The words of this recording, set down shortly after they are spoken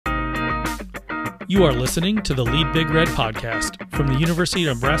You are listening to the Lead Big Red podcast from the University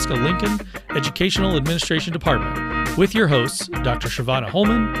of Nebraska Lincoln Educational Administration Department with your hosts, Dr. Shavonna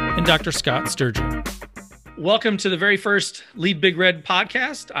Holman and Dr. Scott Sturgeon. Welcome to the very first Lead Big Red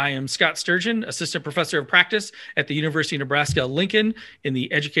podcast. I am Scott Sturgeon, Assistant Professor of Practice at the University of Nebraska Lincoln in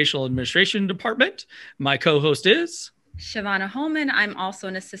the Educational Administration Department. My co-host is Shavonna Holman. I'm also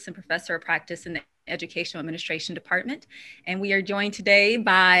an Assistant Professor of Practice in the Educational Administration Department. And we are joined today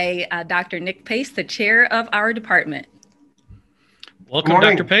by Dr. Nick Pace, the chair of our department. Welcome,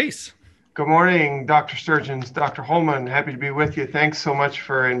 Dr. Pace. Good morning, Dr. Sturgeon, Dr. Holman. Happy to be with you. Thanks so much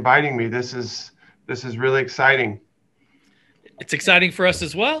for inviting me. This is really exciting. It's exciting for us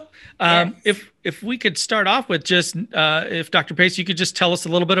as well. Yes. If we could start off with just, if Dr. Pace, you could just tell us a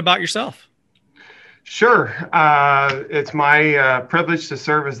little bit about yourself. Sure. It's my privilege to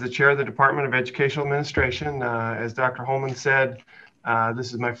serve as the chair of the Department of Educational Administration. As Dr. Holman said,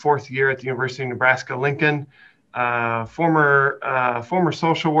 this is my fourth year at the University of Nebraska Lincoln. Former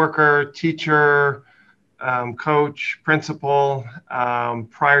social worker, teacher, coach, principal.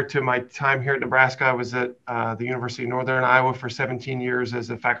 Prior to my time here at Nebraska, I was at the University of Northern Iowa for 17 years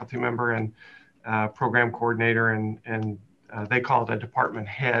as a faculty member and program coordinator, and they call it a department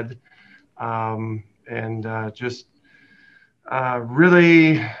head.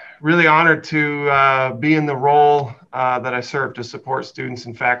 Really honored to be in the role that I serve to support students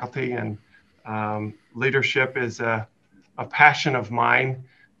and faculty. And leadership is a passion of mine,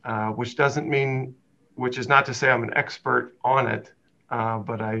 which is not to say I'm an expert on it,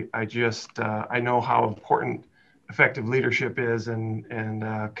 but I know how important effective leadership is,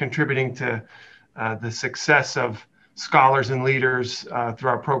 and contributing to the success of scholars and leaders through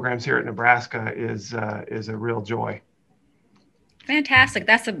our programs here at Nebraska is a real joy. Fantastic.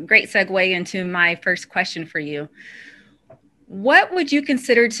 That's a great segue into my first question for you. What would you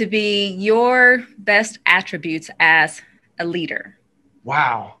consider to be your best attributes as a leader?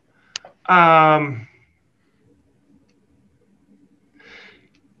 Wow.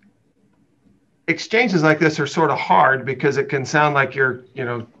 Exchanges like this are sort of hard because it can sound like you're,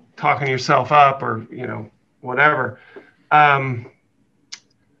 talking yourself up or, whatever. I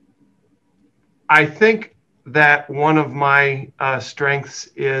think that one of my strengths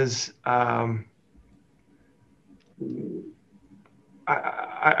is I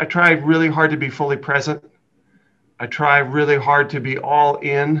try really hard to be fully present. I try really hard to be all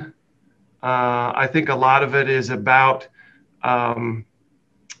in. I think a lot of it is about being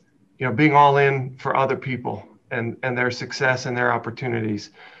all in for other people and their success and their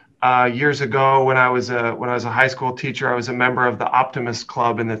opportunities. Years ago, when I was a high school teacher, I was a member of the Optimist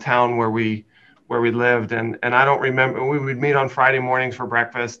Club in the town where we lived, and I don't remember. We would meet on Friday mornings for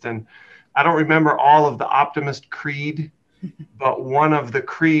breakfast, and I don't remember all of the Optimist Creed, but one of the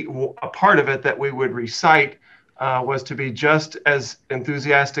creed, a part of it that we would recite was to be just as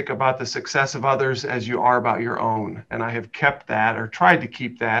enthusiastic about the success of others as you are about your own. And I have kept that, or tried to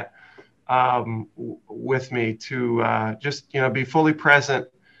keep that, with me to just be fully present,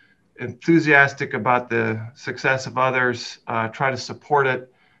 enthusiastic about the success of others, try to support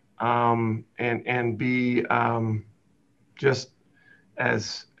it, and be just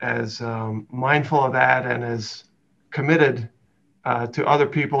as mindful of that and as committed to other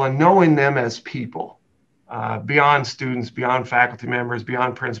people and knowing them as people, beyond students, beyond faculty members,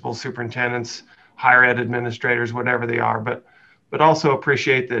 beyond principals, superintendents, higher ed administrators, whatever they are, but also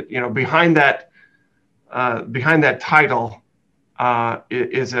appreciate that behind that title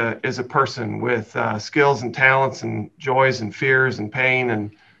is a person with skills and talents and joys and fears and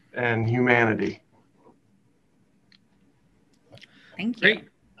pain and humanity. Thank you. Great.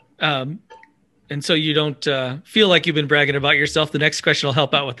 And so you don't feel like you've been bragging about yourself. The next question will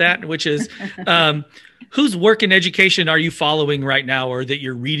help out with that, which is, whose work in education are you following right now, or that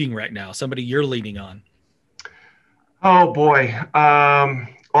you're reading right now? Somebody you're leaning on? Oh boy. Well,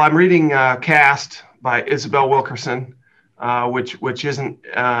 I'm reading Cast by Isabel Wilkerson, which isn't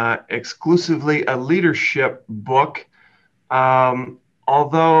exclusively a leadership book.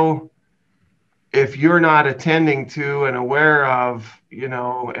 Although if you're not attending to and aware of,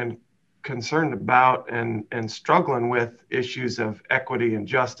 and concerned about and struggling with issues of equity and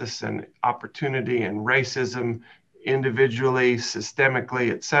justice and opportunity and racism individually,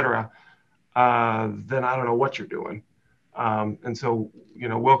 systemically, et cetera, then I don't know what you're doing. And so,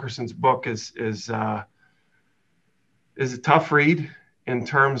 Wilkerson's book is a tough read in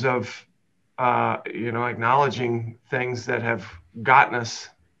terms of, acknowledging things that have gotten us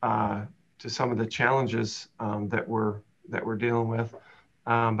to some of the challenges that we're dealing with.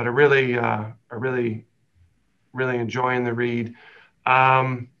 But I really enjoying the read.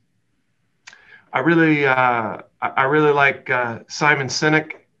 I really like Simon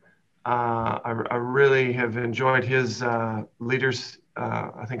Sinek. I really have enjoyed his leaders.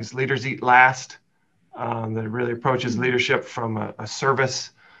 I think it's Leaders Eat Last, that really approaches leadership from a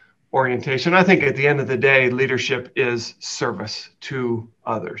service orientation. I think at the end of the day, leadership is service to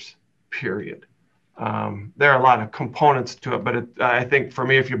others, period. There are a lot of components to it, but I think for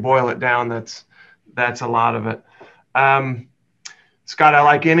me, if you boil it down, that's a lot of it. Scott, I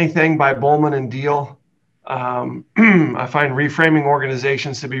like anything by Bowman and Deal. I find reframing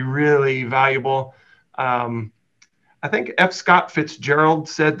organizations to be really valuable. I think F. Scott Fitzgerald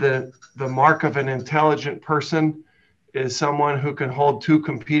said that the mark of an intelligent person is someone who can hold two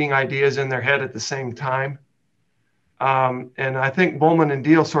competing ideas in their head at the same time. And I think Bowman and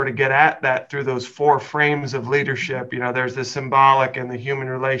Deal sort of get at that through those four frames of leadership. You know, there's the symbolic and the human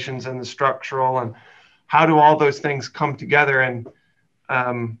relations and the structural, and how do all those things come together? And,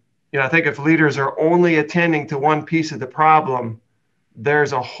 I think if leaders are only attending to one piece of the problem,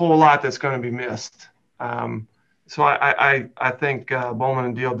 there's a whole lot that's going to be missed. So I think Bowman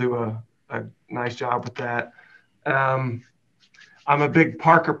and Deal do a nice job with that. I'm a big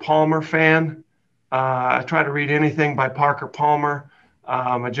Parker Palmer fan. I try to read anything by Parker Palmer.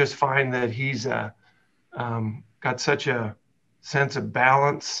 I just find that he's got such a sense of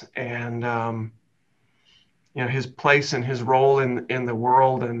balance and his place and his role in the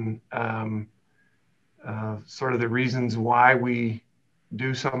world, and sort of the reasons why we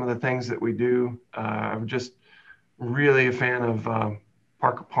do some of the things that we do. I'm just really a fan of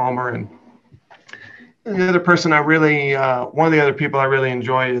Parker Palmer. And the other person one of the other people I really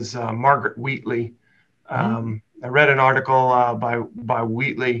enjoy is Margaret Wheatley. I read an article by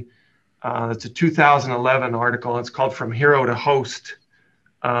Wheatley. It's a 2011 article. It's called From Hero to Host,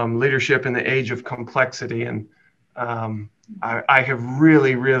 Leadership in the Age of Complexity. And I have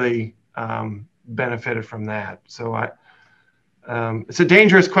really benefited from that. So it's a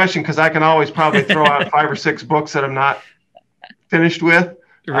dangerous question because I can always probably throw out 5 or 6 books that I'm not finished with.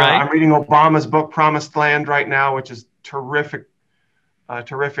 Right. I'm reading Obama's book, Promised Land, right now, which is terrific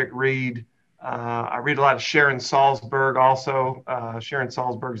read. I read a lot of Sharon Salzberg also. Sharon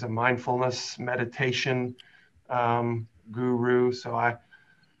Salzberg's a mindfulness meditation guru. So I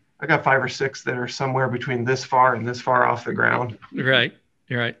got 5 or 6 that are somewhere between this far and this far off the ground. Right.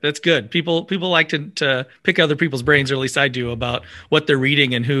 You're right. That's good. People like to pick other people's brains, or at least I do, about what they're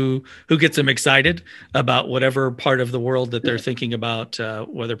reading and who gets them excited about whatever part of the world that they're thinking about,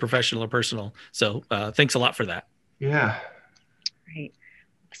 whether professional or personal. So thanks a lot for that. Yeah. Right.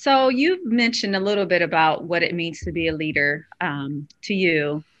 So you've mentioned a little bit about what it means to be a leader to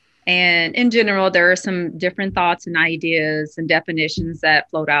you. And in general, there are some different thoughts and ideas and definitions that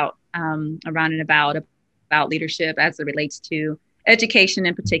float out around and about leadership as it relates to education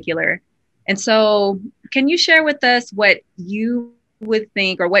in particular. And so can you share with us what you would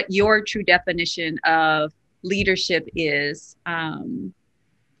think, or what your true definition of leadership is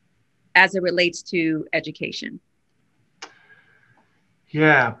as it relates to education?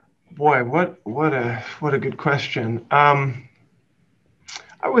 Yeah, boy, what a good question.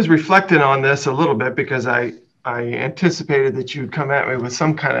 I was reflecting on this a little bit because I anticipated that you'd come at me with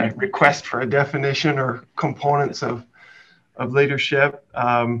some kind of request for a definition or components of leadership.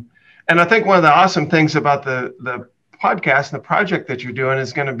 And I think one of the awesome things about the podcast and the project that you're doing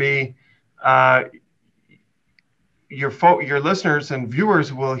is going to be your listeners and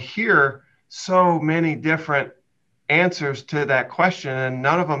viewers will hear so many different answers to that question, and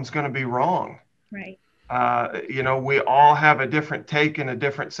none of them is going to be wrong. Right. We all have a different take and a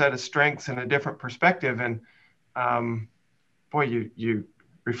different set of strengths and a different perspective. And you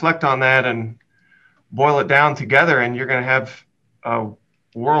reflect on that and boil it down together, and you're going to have a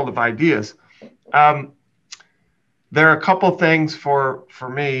world of ideas. There are a couple things for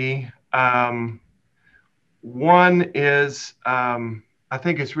me. One is I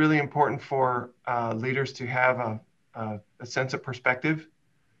think it's really important for leaders to have a sense of perspective.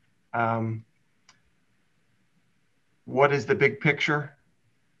 What is the big picture?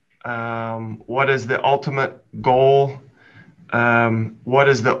 What is the ultimate goal? What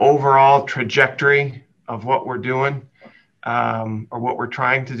is the overall trajectory of what we're doing or what we're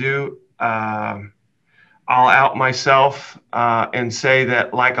trying to do? I'll out myself and say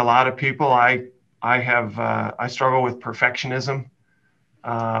that, like a lot of people, I struggle with perfectionism.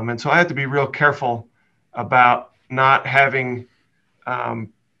 And so I have to be real careful about not having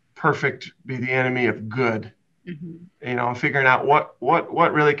perfect be the enemy of good. Mm-hmm. Figuring out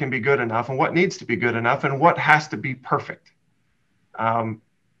what really can be good enough and what needs to be good enough and what has to be perfect.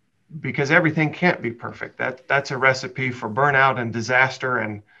 Because everything can't be perfect. That's a recipe for burnout and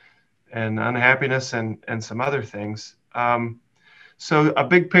disaster unhappiness and some other things. So a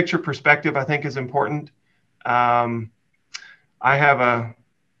big picture perspective, I think, is important. I have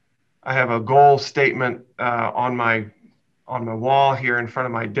a goal statement on my wall here in front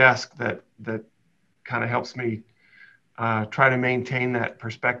of my desk that kind of helps me try to maintain that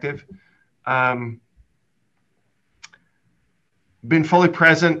perspective. Being fully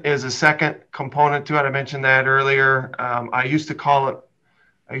present is a second component to it. I mentioned that earlier. I used to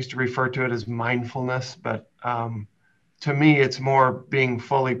refer to it as mindfulness, but to me, it's more being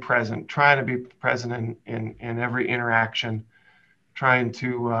fully present, trying to be present in every interaction, trying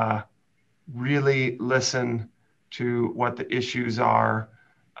to really listen to what the issues are,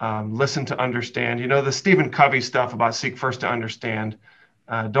 listen to understand. You know, the Stephen Covey stuff about seek first to understand.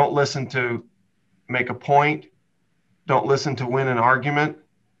 Don't listen to make a point. Don't listen to win an argument.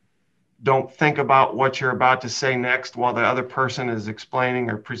 Don't think about what you're about to say next while the other person is explaining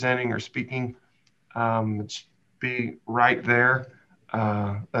or presenting or speaking. Be right there.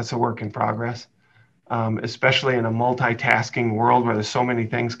 That's a work in progress, especially in a multitasking world where there's so many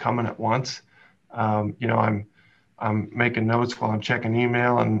things coming at once. I'm making notes while I'm checking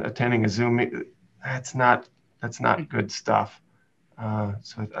email and attending a Zoom meeting. That's not good stuff.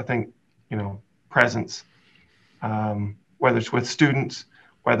 So I think, presence, whether it's with students,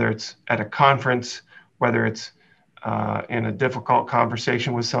 whether it's at a conference, whether it's in a difficult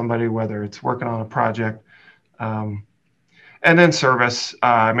conversation with somebody, whether it's working on a project, and then service.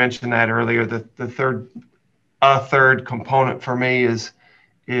 I mentioned that earlier. The third component for me is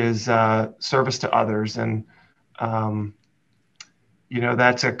service to others, and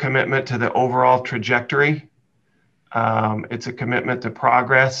that's a commitment to the overall trajectory. It's a commitment to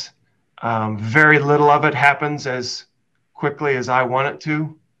progress. Very little of it happens as quickly as I want it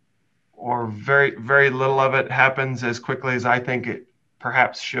to, or very, very little of it happens as quickly as I think it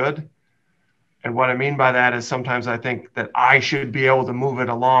perhaps should. And what I mean by that is sometimes I think that I should be able to move it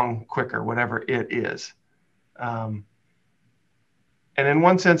along quicker, whatever it is. And in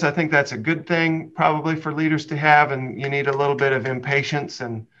one sense, I think that's a good thing probably for leaders to have. And you need a little bit of impatience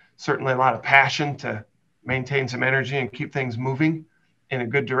and certainly a lot of passion to maintain some energy and keep things moving in a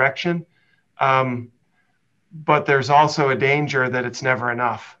good direction. But there's also a danger that it's never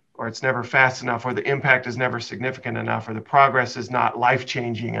enough, or it's never fast enough, or the impact is never significant enough, or the progress is not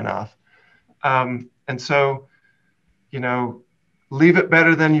life-changing enough. And so, leave it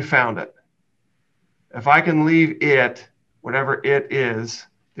better than you found it. If I can leave it, whatever it is,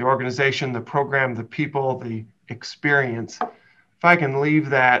 the organization, the program, the people, the experience, if I can leave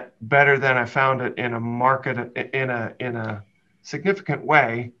that better than I found it in a market, in a significant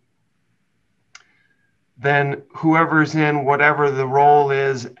way, then whoever's in whatever the role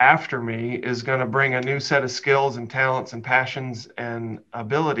is after me is going to bring a new set of skills and talents and passions and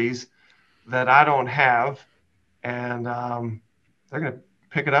abilities that I don't have, and they're going to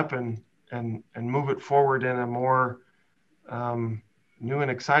pick it up and move it forward in a more new and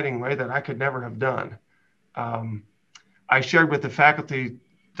exciting way that I could never have done. I shared with the faculty,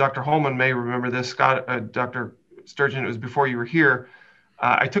 Dr. Holman may remember this, Scott, Dr. Sturgeon, it was before you were here.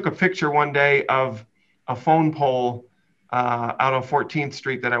 I took a picture one day of a phone pole out on 14th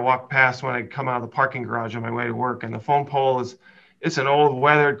Street that I walked past when I come out of the parking garage on my way to work. And the phone pole it's an old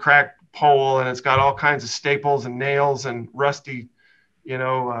weathered, cracked pole, and it's got all kinds of staples and nails and rusty,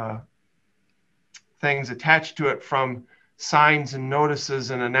 things attached to it from signs and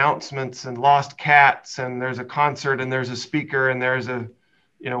notices and announcements and lost cats, and there's a concert and there's a speaker and there's a,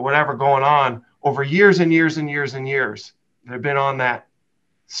 whatever going on over years and years and years and years. They've been on that,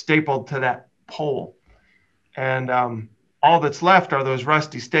 stapled to that pole. And all that's left are those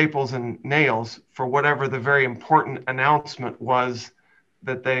rusty staples and nails for whatever the very important announcement was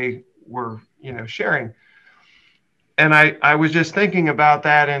that they were, sharing. And I was just thinking about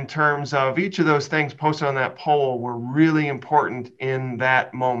that in terms of each of those things posted on that pole were really important in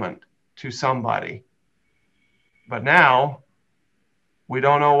that moment to somebody. But now we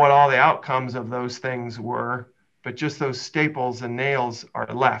don't know what all the outcomes of those things were, but just those staples and nails are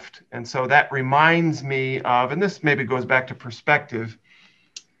left. And so that reminds me of, and this maybe goes back to perspective,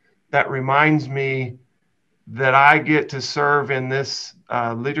 that reminds me that I get to serve in this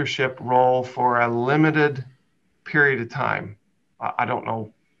leadership role for a limited period of time. I don't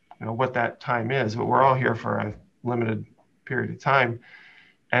know, what that time is, but we're all here for a limited period of time.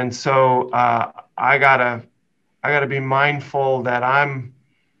 And so I gotta be mindful that I'm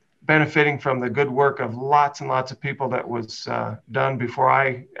benefiting from the good work of lots and lots of people that was done before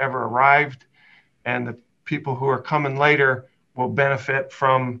I ever arrived, and the people who are coming later will benefit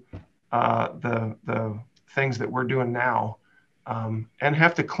from the things that we're doing now. and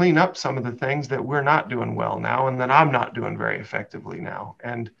have to clean up some of the things that we're not doing well now and that I'm not doing very effectively now.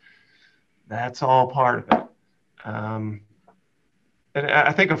 And that's all part of it. And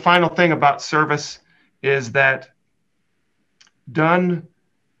I think a final thing about service is that done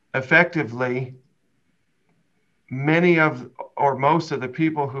effectively, many of or most of the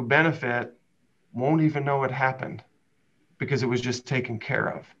people who benefit won't even know it happened because it was just taken care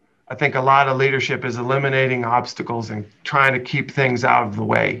of. I think a lot of leadership is eliminating obstacles and trying to keep things out of the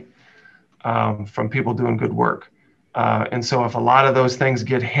way from people doing good work. And so if a lot of those things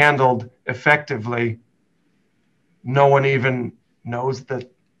get handled effectively, no one even knows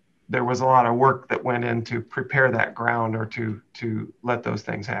that there was a lot of work that went in to prepare that ground or to let those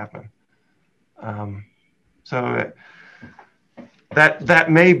things happen. So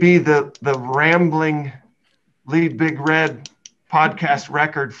that may be the rambling Lead Big Red podcast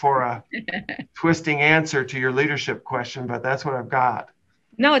record for a twisting answer to your leadership question, but that's what I've got.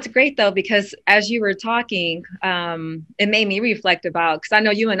 No, it's great though, because as you were talking, it made me reflect about, because I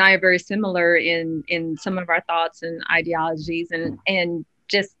know you and I are very similar in some of our thoughts and ideologies and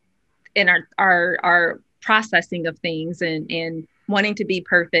just in our processing of things and wanting to be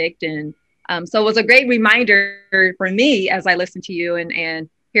perfect. And so it was a great reminder for me as I listen to you and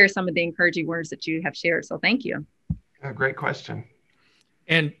hear some of the encouraging words that you have shared. So thank you. A great question.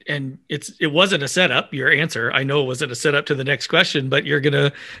 And it wasn't a setup, your answer. I know it wasn't a setup to the next question, but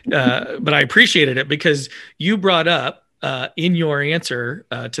but I appreciated it because you brought up in your answer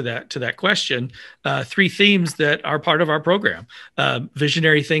to that question, 3 themes that are part of our program: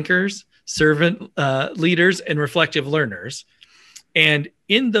 visionary thinkers, servant leaders, and reflective learners. And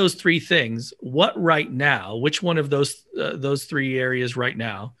in those 3 things, which one of those 3 areas right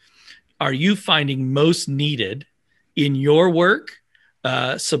now are you finding most needed in your work,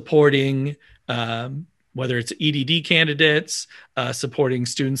 supporting whether it's EDD candidates, supporting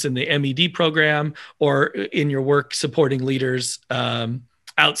students in the MED program, or in your work supporting leaders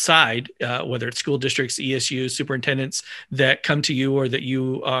outside, whether it's school districts, ESU, superintendents that come to you or that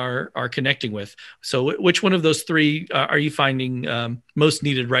you are connecting with? So which one of those 3 are you finding most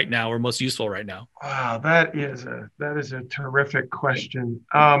needed right now or most useful right now? Wow, that is a terrific question.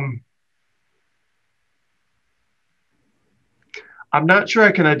 I'm not sure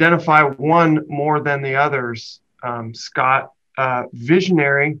I can identify one more than the others, Scott.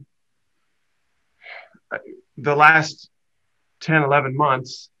 Visionary, the last 10, 11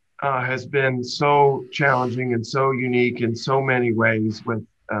 months has been so challenging and so unique in so many ways with,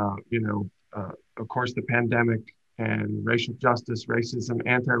 of course, the pandemic and racial justice, racism,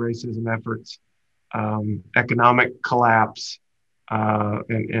 anti-racism efforts, economic collapse,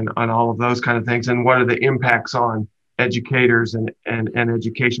 and all of those kind of things. And what are the impacts on educators and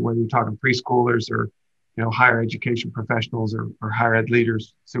education, whether you're talking preschoolers or, higher education professionals or higher ed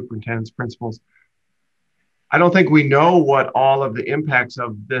leaders, superintendents, principals. I don't think we know what all of the impacts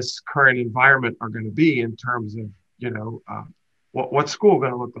of this current environment are going to be in terms of, what's school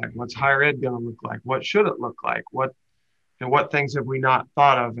going to look like? What's higher ed going to look like? What should it look like? What things have we not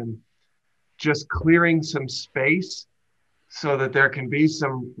thought of? And just clearing some space so that there can be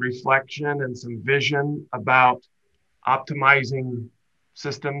some reflection and some vision about optimizing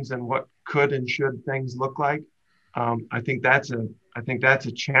systems and what could and should things look like. I think that's a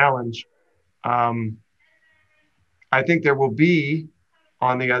challenge. I think there will be,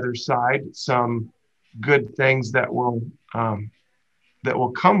 on the other side, some good things that will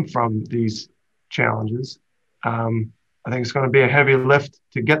come from these challenges. I think it's going to be a heavy lift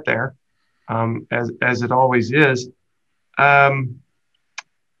to get there, as it always is. I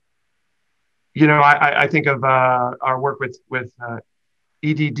think of our work with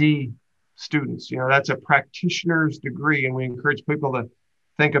EDD students. That's a practitioner's degree, and we encourage people to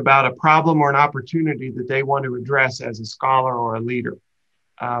think about a problem or an opportunity that they want to address as a scholar or a leader.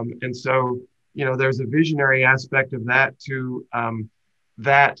 And so, there's a visionary aspect of that to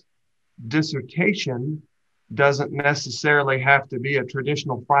that dissertation doesn't necessarily have to be a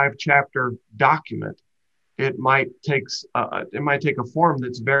traditional 5-chapter document. It might take a form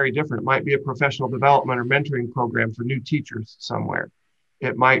that's very different. It might be a professional development or mentoring program for new teachers somewhere.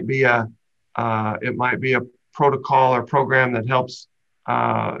 It might be a protocol or program that helps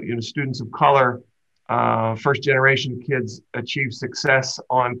students of color, first generation kids achieve success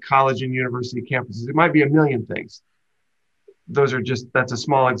on college and university campuses. It might be a million things. That's a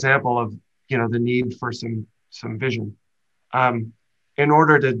small example of the need for some vision. In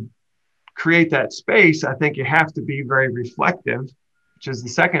order to create that space, I think you have to be very reflective, which is the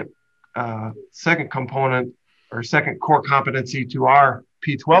second component or second core competency to our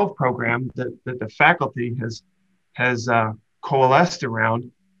P12 program that the faculty has coalesced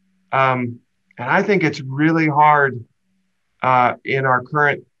around. And I think it's really hard in our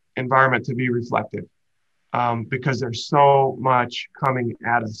current environment to be reflective because there's so much coming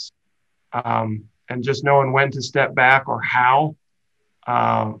at us. And just knowing when to step back or how,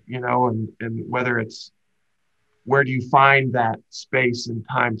 and whether it's where do you find that space and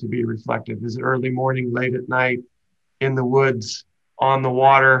time to be reflective? Is it early morning, late at night, in the woods, on the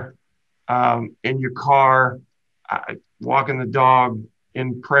water, in your car, walking the dog,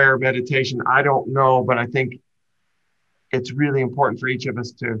 in prayer, meditation? I don't know, but I think it's really important for each of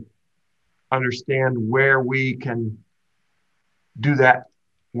us to understand where we can do that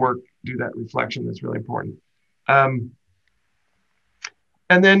work, do that reflection. That's really important. And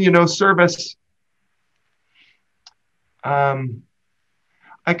then, service. I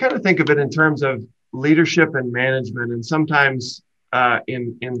kind of think of it in terms of leadership and management, and sometimes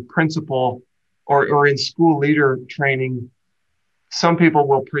in principal or in school leader training, some people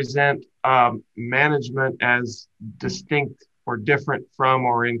will present management as distinct or different from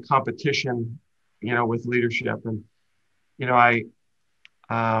or in competition, with leadership. And I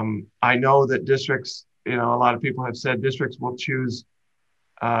know that districts, a lot of people have said districts will choose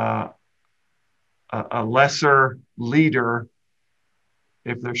a lesser leader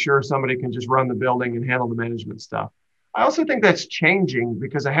if they're sure somebody can just run the building and handle the management stuff. I also think that's changing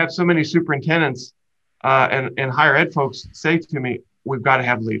because I have so many superintendents and higher ed folks say to me, we've got to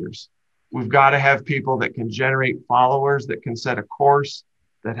have leaders. We've got to have people that can generate followers, that can set a course,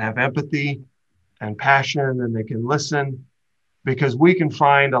 that have empathy and passion, and they can listen, because we can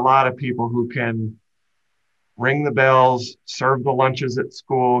find a lot of people who can ring the bells, serve the lunches at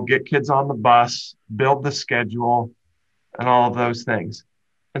school, get kids on the bus, build the schedule, and all of those things.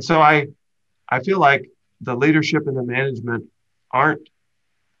 And so I feel like the leadership and the management aren't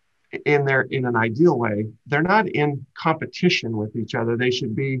in an ideal way. They're not in competition with each other. They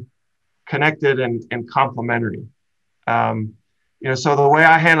should be connected and complementary. So the way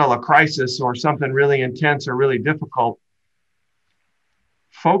I handle a crisis or something really intense or really difficult,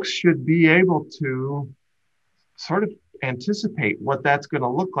 folks should be able to sort of anticipate what that's going to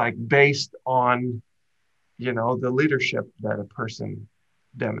look like based on, the leadership that a person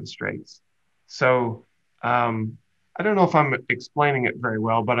demonstrates. So I don't know if I'm explaining it very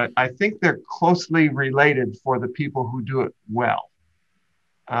well, but I think they're closely related for the people who do it well.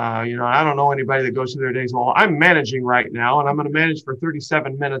 I don't know anybody that goes through their days, well, I'm managing right now and I'm going to manage for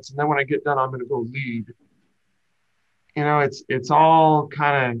 37 minutes. And then when I get done, I'm going to go lead. It's all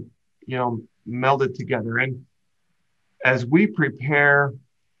kind of, melded together. And as we prepare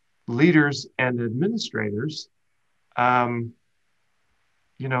leaders and administrators, that's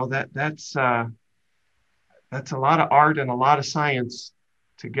a lot of art and a lot of science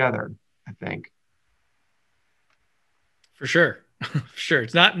together, I think. For sure. Sure.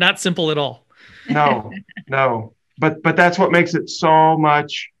 It's not simple at all. No. But that's what makes it so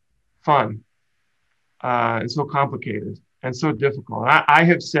much fun and so complicated and so difficult. I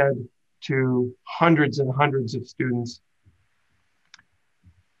have said to hundreds and hundreds of students,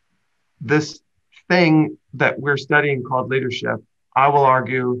 this thing that we're studying called leadership, I will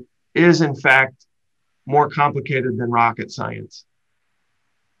argue, is in fact more complicated than rocket science.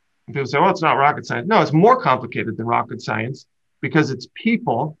 And people say, well, it's not rocket science. No, it's more complicated than rocket science because it's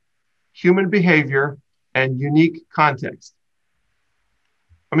people, human behavior, and unique context.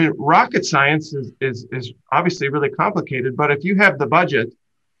 I mean, rocket science is obviously really complicated, but if you have the budget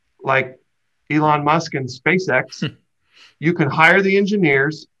like Elon Musk and SpaceX, you can hire the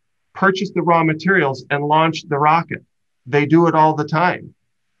engineers, purchase the raw materials, and launch the rocket. They do it all the time.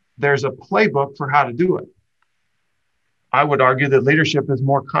 There's a playbook for how to do it. I would argue that leadership is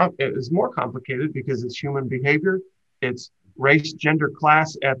more complicated because it's human behavior, it's race, gender,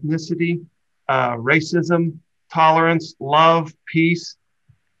 class, ethnicity, racism, tolerance, love, peace,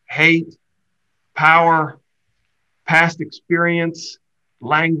 hate, power, past experience,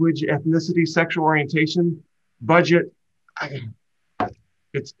 language, ethnicity, sexual orientation, budget.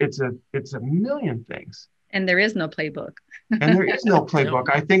 It's a million things. And there is no playbook. And there is no playbook.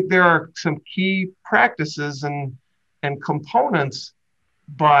 I think there are some key practices and components,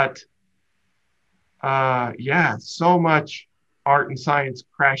 but so much art and science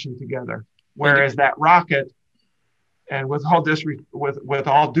crashing together. Whereas that rocket, and with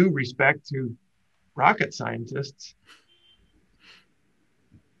all due respect to rocket scientists,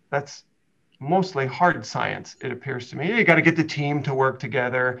 that's mostly hard science, it appears to me. You got to get the team to work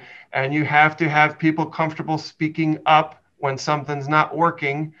together, and you have to have people comfortable speaking up when something's not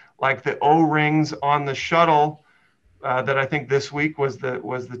working, like the O-rings on the shuttle that I think this week was the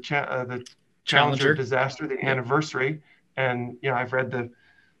Challenger disaster, the anniversary. And, I've read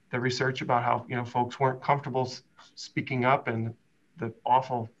the research about how, folks weren't comfortable speaking up and the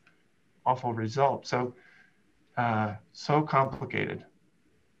awful result. So, so complicated.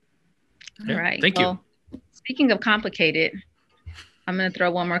 All right. Thank you. Speaking of complicated, I'm going to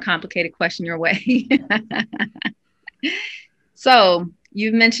throw one more complicated question your way. So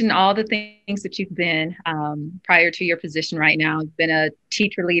you've mentioned all the things that you've been prior to your position right now. You've been a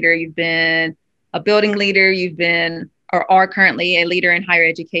teacher leader, you've been a building leader, you've been or are currently a leader in higher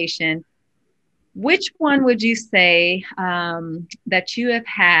education. Which one would you say that you have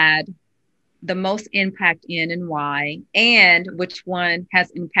had the most impact in and why? And which one has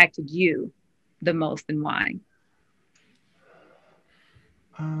impacted you the most and why?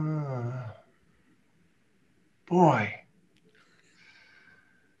 Boy,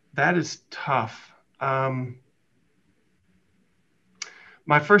 that is tough.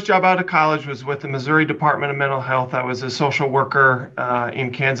 My first job out of college was with the Missouri Department of Mental Health. I was a social worker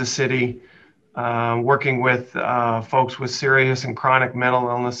in Kansas City, working with folks with serious and chronic mental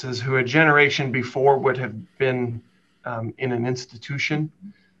illnesses who a generation before would have been in an institution.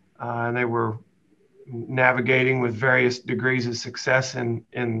 And they were navigating with various degrees of success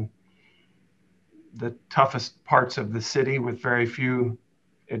in the toughest parts of the city with very few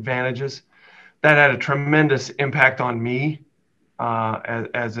advantages. That had a tremendous impact on me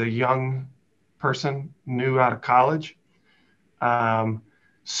as a young person, new out of college.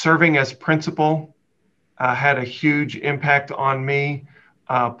 Serving as principal had a huge impact on me,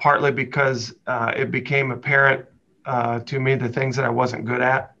 partly because it became apparent to me the things that I wasn't good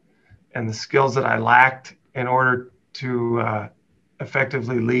at and the skills that I lacked in order to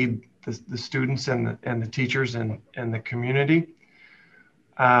effectively lead the students and the teachers and the community.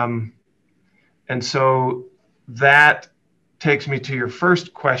 And so that takes me to your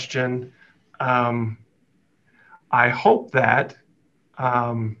first question. I hope that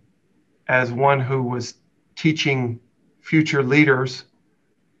as one who was teaching future leaders,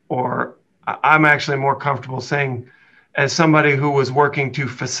 or I'm actually more comfortable saying as somebody who was working to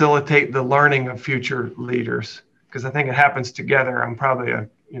facilitate the learning of future leaders, because I think it happens together. I'm probably a,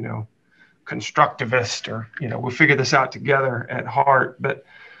 constructivist, or, we'll figure this out together at heart. But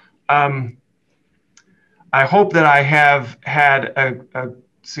I hope that I have had a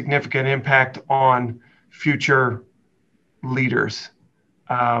significant impact on future leaders,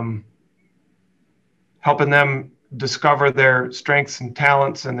 helping them discover their strengths and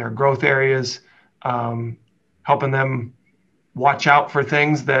talents and their growth areas, helping them watch out for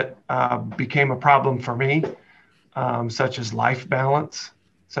things that became a problem for me, such as life balance,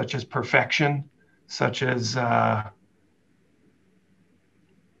 such as perfection, such as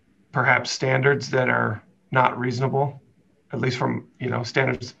perhaps standards that are not reasonable, at least from,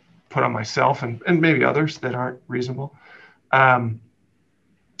 standards put on myself and maybe others that aren't reasonable. And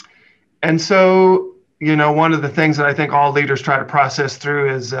so, one of the things that I think all leaders try to process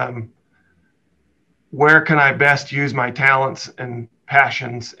through is where can I best use my talents and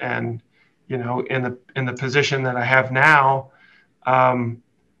passions? And, in the position that I have now,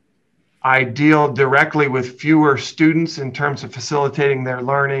 I deal directly with fewer students in terms of facilitating their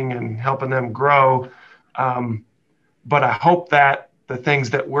learning and helping them grow. But I hope that the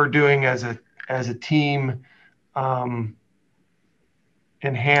things that we're doing as a team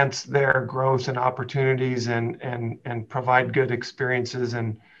enhance their growth and opportunities and provide good experiences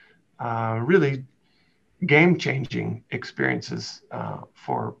and really game-changing experiences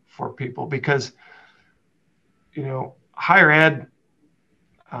for people. Because, higher ed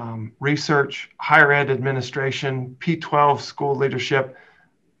research, higher ed administration, P-12 school leadership,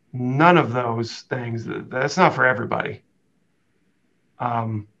 none of those things, that's not for everybody.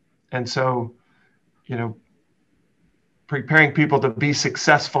 And so, preparing people to be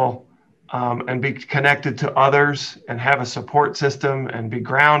successful and be connected to others and have a support system and be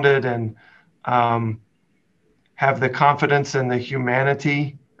grounded and have the confidence and the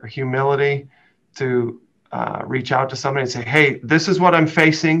humanity or humility to reach out to somebody and say, hey, this is what I'm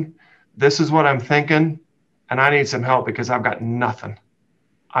facing. This is what I'm thinking. And I need some help because I've got nothing.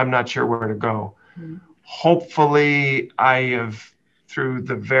 I'm not sure where to go. Mm-hmm. Hopefully I have, through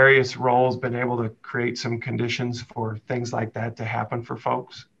the various roles, been able to create some conditions for things like that to happen for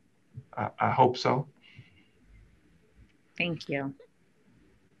folks. I hope so. Thank you.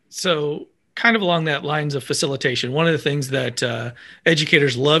 So kind of along that lines of facilitation, one of the things that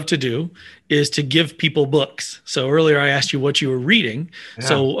educators love to do is to give people books. So earlier I asked you what you were reading. Yeah.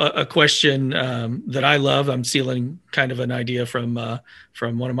 So a question that I love, I'm stealing kind of an idea from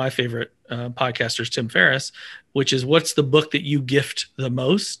one of my favorite podcasters, Tim Ferriss, which is, what's the book that you gift the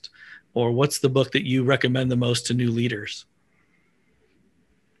most? or what's the book that you recommend the most to new leaders?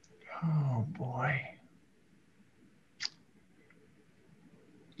 Oh boy.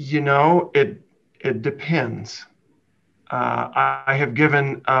 It depends. I have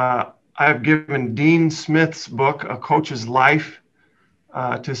given Dean Smith's book, A Coach's Life,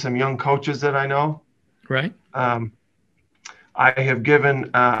 to some young coaches that I know. Right. I have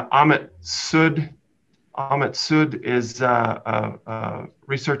given Amit Sood. Amit Sood is a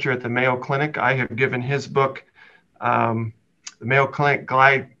researcher at the Mayo Clinic. I have given his book, the Mayo Clinic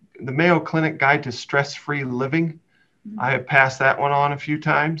Guide to Stress-Free Living. I have passed that one on a few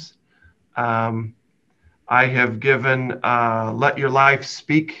times. I have given Let Your Life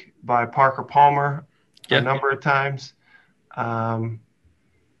Speak by Parker Palmer a number of times.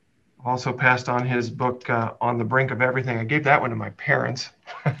 Also passed on his book, On the Brink of Everything. I gave that one to my parents.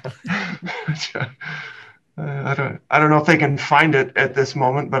 I don't know if they can find it at this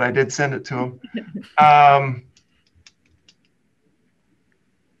moment, but I did send it to them.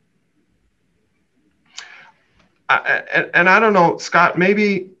 And I don't know, Scott,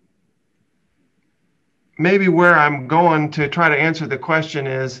 maybe where I'm going to try to answer the question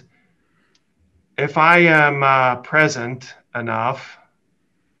is, if I am present enough,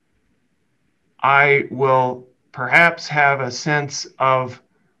 I will perhaps have a sense of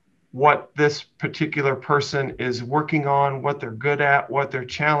what this particular person is working on, what they're good at, what their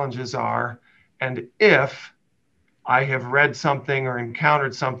challenges are. And if I have read something or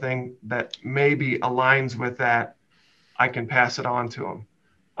encountered something that maybe aligns with that, I can pass it on to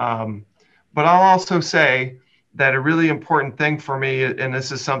them. But I'll also say that a really important thing for me, and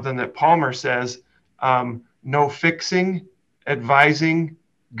this is something that Palmer says, no fixing, advising,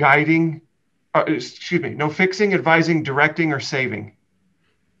 guiding, no fixing, advising, directing, or saving.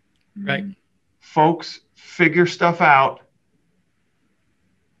 Right. Folks figure stuff out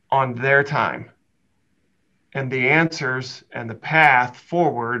on their time. And the answers and the path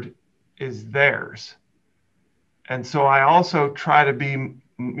forward is theirs. And so I also try to be,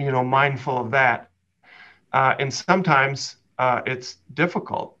 mindful of that. And sometimes it's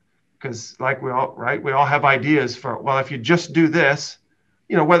difficult because, like we all have ideas for, well, if you just do this,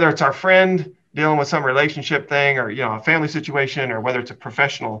 whether it's our friend dealing with some relationship thing or, a family situation, or whether it's a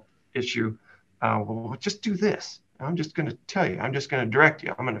professional issue, well, just do this. I'm just going to tell you, I'm just going to direct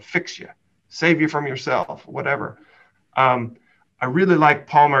you. I'm going to fix you, save you from yourself, whatever. I really like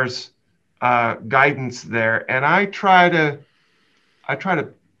Palmer's guidance there, and I try to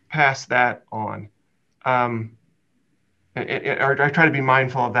pass that on, or I try to be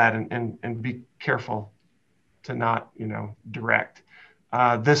mindful of that and be careful to not, direct.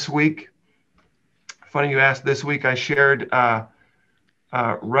 This week, funny you asked. This week I shared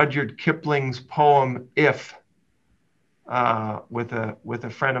Rudyard Kipling's poem "If" with a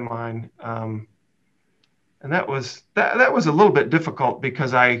friend of mine, and that was a little bit difficult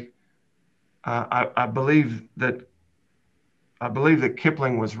because I believe that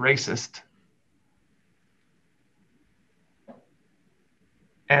Kipling was racist,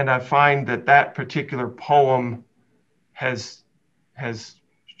 and I find that particular poem has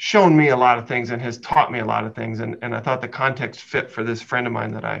shown me a lot of things and has taught me a lot of things, and I thought the context fit for this friend of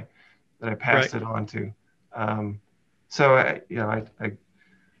mine that I passed it on to. So I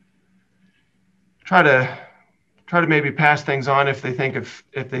try to maybe pass things on if they think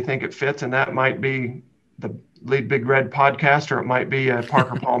it fits, and that might be the Lead Big Red podcast, or it might be a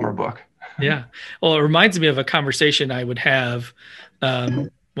Parker Palmer book. Yeah. Well, it reminds me of a conversation I would have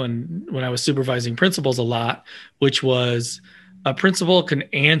when I was supervising principals a lot, which was a principal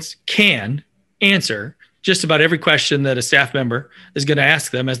can answer just about every question that a staff member is going to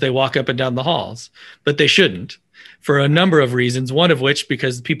ask them as they walk up and down the halls, but they shouldn't, for a number of reasons. One of which,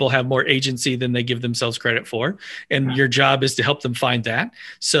 because people have more agency than they give themselves credit for, and your job is to help them find that.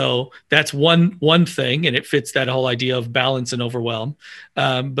 So that's one thing, and it fits that whole idea of balance and overwhelm.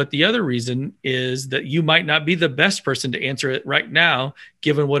 But the other reason is that you might not be the best person to answer it right now,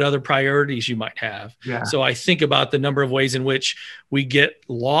 given what other priorities you might have. Yeah. So I think about the number of ways in which we get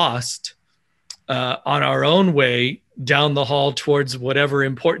lost on our own way down the hall towards whatever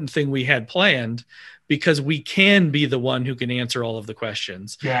important thing we had planned, because we can be the one who can answer all of the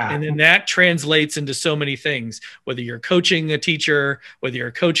questions. Yeah. And then that translates into so many things, whether you're coaching a teacher, whether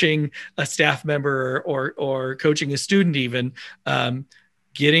you're coaching a staff member, or coaching a student even,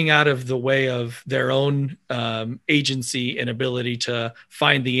 getting out of the way of their own agency and ability to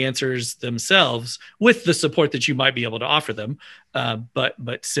find the answers themselves with the support that you might be able to offer them. But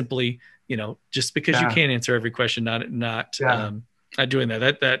simply, just because you can't answer every question, not doing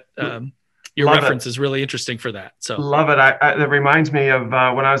that. your Love reference it. is really interesting for that. So Love it. That reminds me of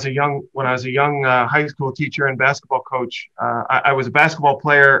when I was a young high school teacher and basketball coach. I was a basketball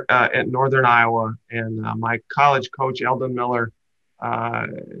player at Northern Iowa, and my college coach Eldon Miller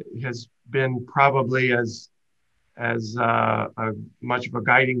has been probably as much of a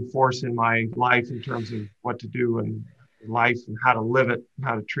guiding force in my life in terms of what to do in life and how to live it, and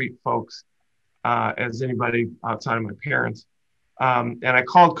how to treat folks as anybody outside of my parents. And I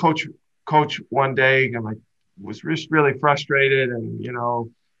called coach one day, and I was just really frustrated, and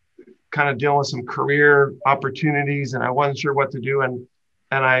kind of dealing with some career opportunities, and I wasn't sure what to do. And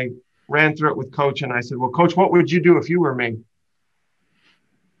I ran through it with coach, and I said, well, coach, what would you do if you were me?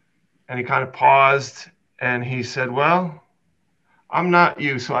 And he kind of paused, and he said, well, I'm not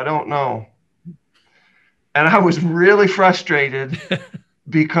you, so I don't know. And I was really frustrated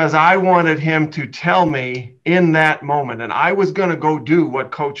because I wanted him to tell me in that moment, and I was going to go do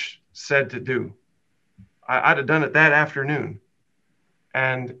what coach said to do. I'd have done it that afternoon.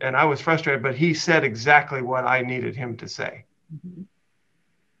 And I was frustrated, but he said exactly what I needed him to say.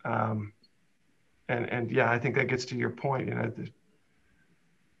 And yeah, I think that gets to your point.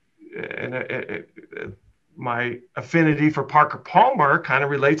 My affinity for Parker Palmer kind of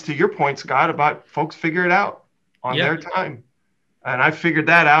relates to your point, Scott, about folks figure it out on their time. And I figured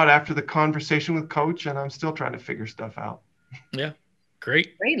that out after the conversation with coach, and I'm still trying to figure stuff out. Yeah.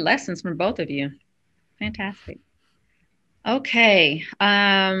 Great lessons from both of you. Fantastic. Okay.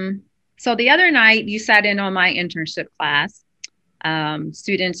 So the other night you sat in on my internship class,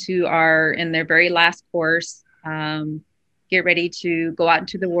 students who are in their very last course, get ready to go out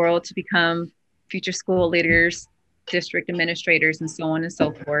into the world to become future school leaders, district administrators, and so on and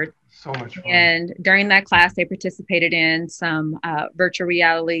so forth. So much fun. And during that class, they participated in some virtual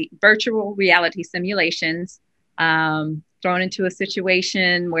reality simulations, thrown into a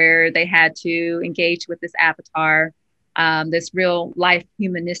situation where they had to engage with this avatar, this real life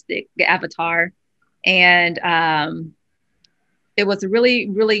humanistic avatar. And it was a really,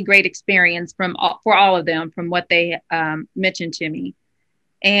 really great experience for all of them, from what they mentioned to me.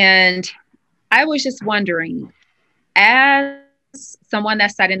 And I was just wondering, as someone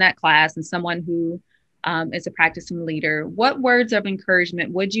that sat in that class and someone who is a practicing leader, what words of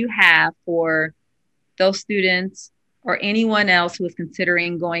encouragement would you have for those students or anyone else who is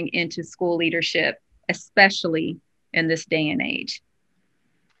considering going into school leadership, especially in this day and age?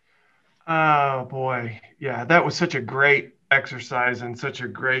 Oh boy. Yeah, that was such a great exercise and such a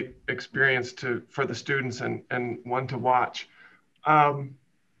great experience for the students and one to watch.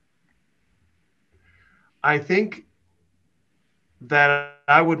 I think that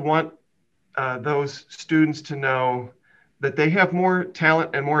I would want those students to know that they have more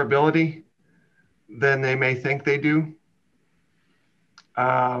talent and more ability than they may think they do.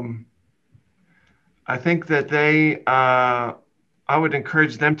 I think that I would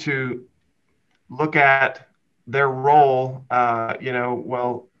encourage them to look at their role,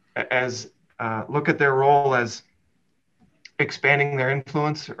 look at their role as expanding their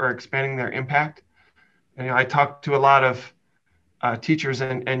influence or expanding their impact. And I talk to a lot of teachers,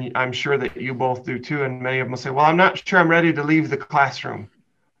 and I'm sure that you both do too. And many of them will say, well, I'm not sure I'm ready to leave the classroom.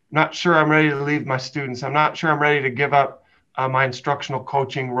 I'm not sure I'm ready to leave my students. I'm not sure I'm ready to give up my instructional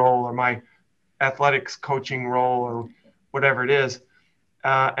coaching role or my athletics coaching role or whatever it is.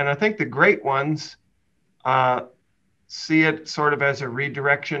 And I think the great ones see it sort of as a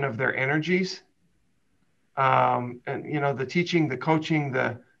redirection of their energies. And, the teaching, the coaching,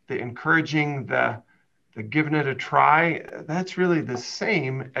 the encouraging, the giving it a try, that's really the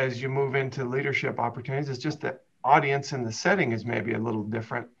same as you move into leadership opportunities. It's just the audience and the setting is maybe a little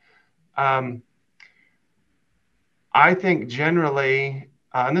different. I think generally,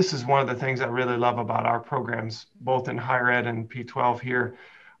 and this is one of the things I really love about our programs, both in higher ed and P12 here,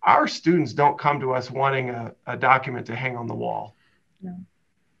 our students don't come to us wanting a document to hang on the wall. No.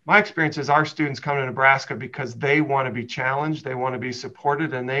 My experience is our students come to Nebraska because they want to be challenged, they want to be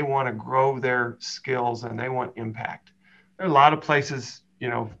supported, and they want to grow their skills and they want impact. There are a lot of places,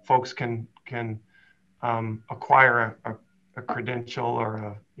 folks can acquire a credential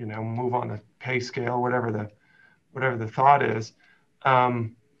or move on the pay scale, whatever the thought is.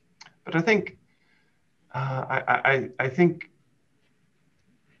 But I think I think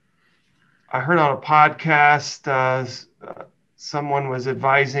I heard on a podcast someone was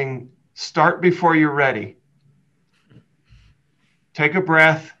advising, start before you're ready. Take a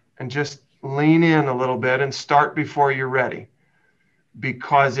breath and just lean in a little bit and start before you're ready.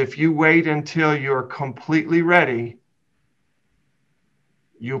 Because if you wait until you're completely ready,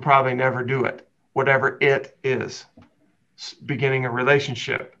 you'll probably never do it, whatever it is. Beginning a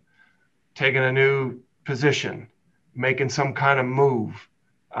relationship, taking a new position, making some kind of move,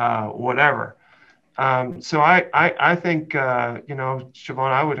 whatever. So I think,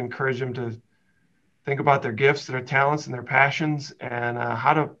 Shavonna, I would encourage them to think about their gifts, their talents, and their passions, and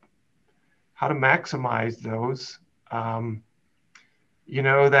how to maximize those. That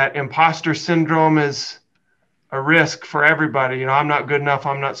imposter syndrome is a risk for everybody. I'm not good enough.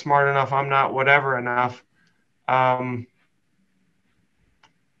 I'm not smart enough. I'm not whatever enough.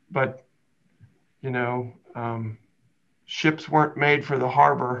 But ships weren't made for the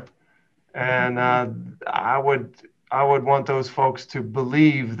harbor, and I would want those folks to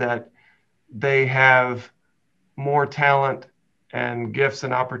believe that they have more talent and gifts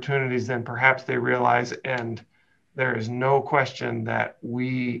and opportunities than perhaps they realize, and there is no question that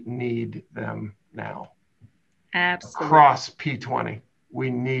we need them now. Absolutely. Across P20, we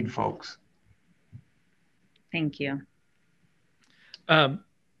need folks. Thank you.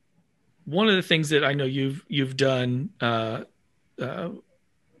 One of the things that I know you've done throughout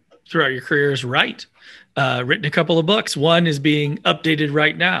your career is write. Written a couple of books. One is being updated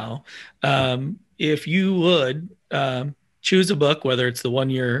right now. If you would choose a book, whether it's the one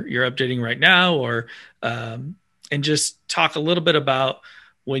you're updating right now, or and just talk a little bit about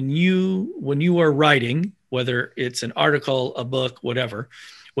when you are writing, whether it's an article, a book, whatever.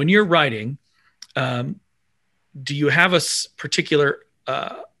 When you're writing, do you have a particular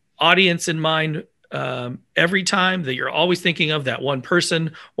audience in mind every time, that you're always thinking of that one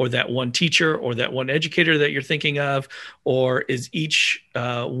person or that one teacher or that one educator that you're thinking of, or is each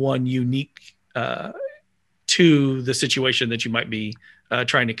one unique to the situation that you might be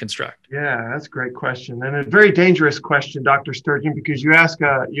trying to construct? Yeah, that's a great question, and a very dangerous question, Dr. Sturgeon, because you ask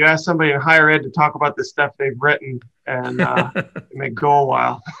somebody in higher ed to talk about the stuff they've written, and it may go a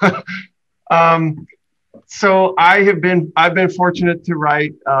while. So I've been fortunate to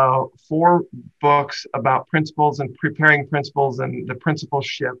write 4 books about principals and preparing principals and the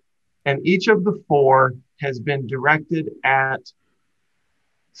principalship, and each of the 4 has been directed at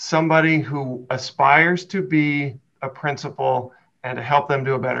somebody who aspires to be a principal and to help them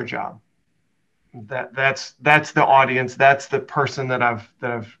do a better job. That's the audience. That's the person that I've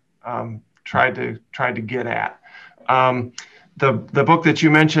tried to get at. The book that you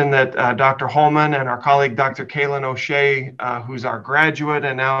mentioned that Dr. Holman and our colleague Dr. Kaylin O'Shea, who's our graduate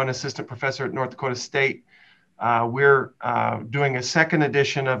and now an assistant professor at North Dakota State, we're doing a second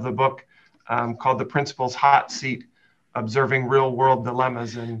edition of the book called The Principal's Hot Seat: Observing Real World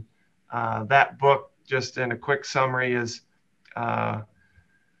Dilemmas. And that book, just in a quick summary, is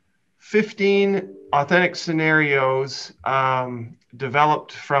 15 authentic scenarios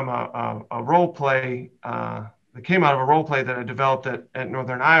developed from a role play that came out of a role play that I developed at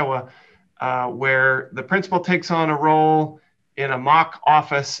Northern Iowa, where the principal takes on a role in a mock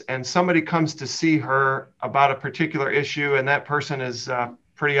office and somebody comes to see her about a particular issue, and that person is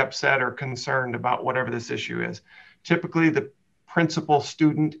pretty upset or concerned about whatever this issue is. Typically, the principal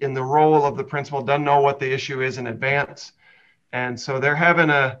student in the role of the principal doesn't know what the issue is in advance, and so they're having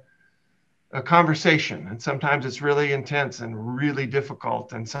a conversation, and sometimes it's really intense and really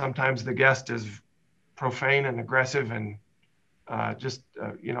difficult, and sometimes the guest is profane and aggressive and just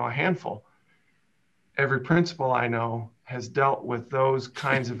a handful. Every principal I know has dealt with those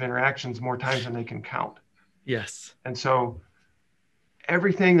kinds of interactions more times than they can count. Yes. And so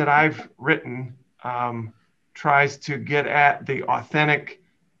everything that I've written tries to get at the authentic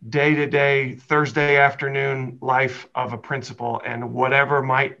day-to-day Thursday afternoon life of a principal and whatever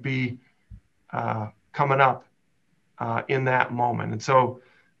might be coming up in that moment. And so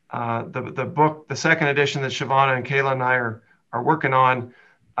the book, the second edition that Shavonna and Kayla and I are working on,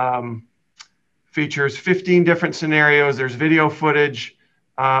 features 15 different scenarios. There's video footage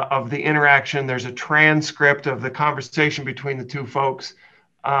of the interaction. There's a transcript of the conversation between the 2 folks,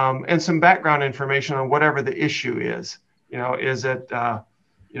 and some background information on whatever the issue is. Is it,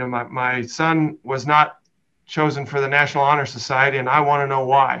 my son was not chosen for the National Honor Society, and I want to know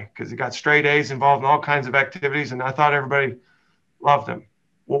why, because he got straight A's, involved in all kinds of activities, and I thought everybody loved him.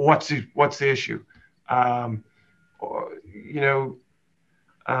 Well, what's the issue? Or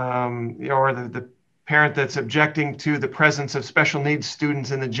the parent that's objecting to the presence of special needs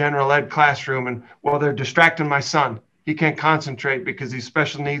students in the general ed classroom, and they're distracting my son. He can't concentrate because these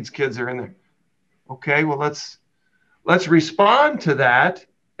special needs kids are in there. Okay, well, let's respond to that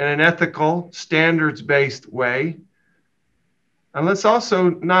in an ethical, standards-based way, and let's also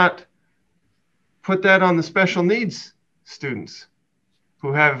not put that on the special needs students,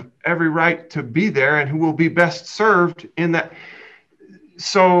 who have every right to be there and who will be best served in that.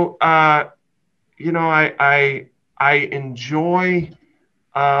 So, I enjoy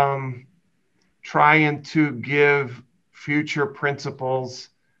trying to give future principals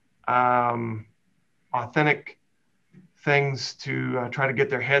authentic things to try to get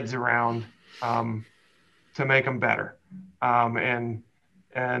their heads around to make them better.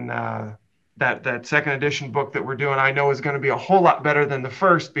 That second edition book that we're doing, I know is going to be a whole lot better than the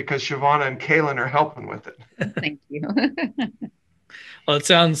first because Shavonna and Kaylin are helping with it. Thank you. Well, it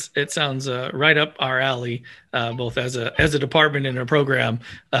sounds right up our alley, both as a department and a program,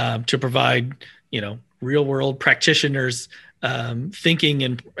 to provide, real world practitioners thinking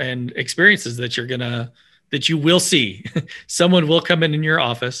and experiences that you will see. Someone will come in your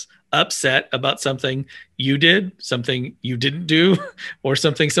office upset about something you did, something you didn't do, or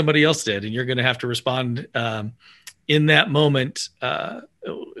something somebody else did, and you're going to have to respond in that moment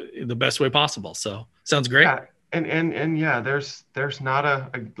the best way possible. So sounds great. Yeah. And yeah, there's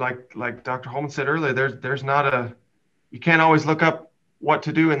not like Dr. Holman said earlier, there's not you can't always look up what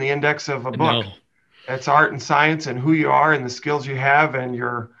to do in the index of a book. No. It's art and science and who you are and the skills you have and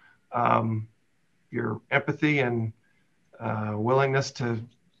your empathy and willingness to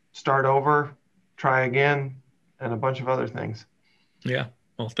start over, try again, and a bunch of other things. Yeah.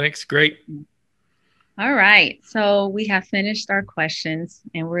 Well, thanks. Great. All right. So we have finished our questions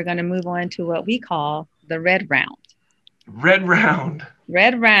and we're going to move on to what we call the red round. Red round.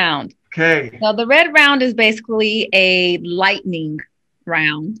 Red round. Okay. So the red round is basically a lightning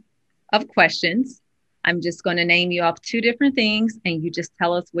round of questions. I'm just going to name you off 2 different things and you just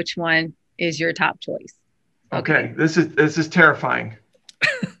tell us which one is your top choice. Okay. This is terrifying.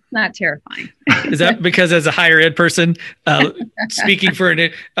 Not terrifying. Is that because as a higher ed person, speaking for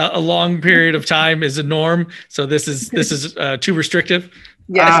a long period of time is a norm? So this is too restrictive?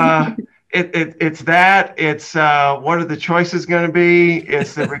 Yes. It's that. It's what are the choices going to be?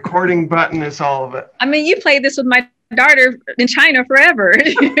 It's the recording button. It's all of it. I mean, you played this with my daughter in China forever.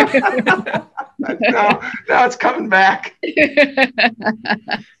 No, it's coming back.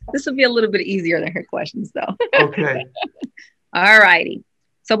 This will be a little bit easier than her questions, though. Okay. All righty.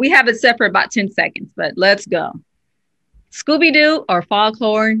 So we have it set for about 10 seconds, but let's go. Scooby-Doo or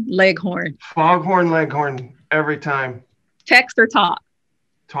Foghorn Leghorn? Foghorn Leghorn every time. Text or talk?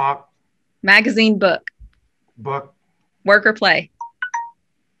 Talk. Magazine, book? Book. Work or play?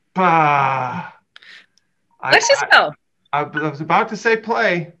 Let's just go. I was about to say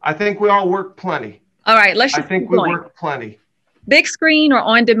play. I think we all work plenty. All right, let's just I think we work plenty. Big screen or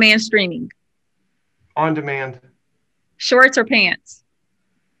on-demand streaming? On demand. Shorts or pants?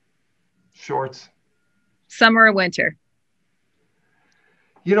 Shorts. Summer or winter?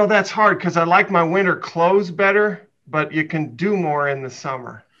 That's hard because I like my winter clothes better, but you can do more in the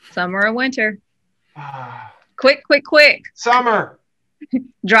summer. Summer or winter? Quick. Summer.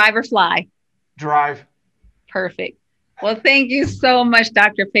 Drive or fly? Drive. Perfect. Well, thank you so much,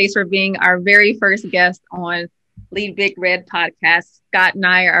 Dr. Pace, for being our very first guest on Lead Big Red podcast. Scott and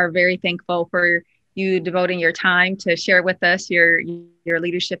I are very thankful for you devoting your time to share with us your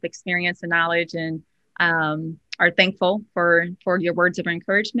leadership experience and knowledge, and are thankful for your words of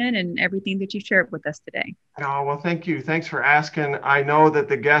encouragement and everything that you shared with us today. Oh, well, thank you. Thanks for asking. I know that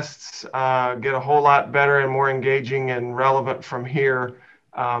the guests get a whole lot better and more engaging and relevant from here.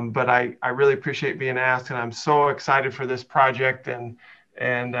 But I really appreciate being asked, and I'm so excited for this project and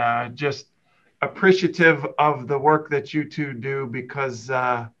just appreciative of the work that you two do, because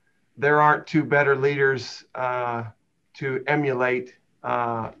there aren't 2 better leaders to emulate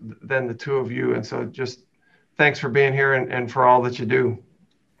than the 2 of you. And so just thanks for being here and for all that you do.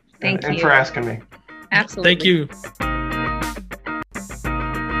 Thank you. And for asking me. Absolutely. Thank you.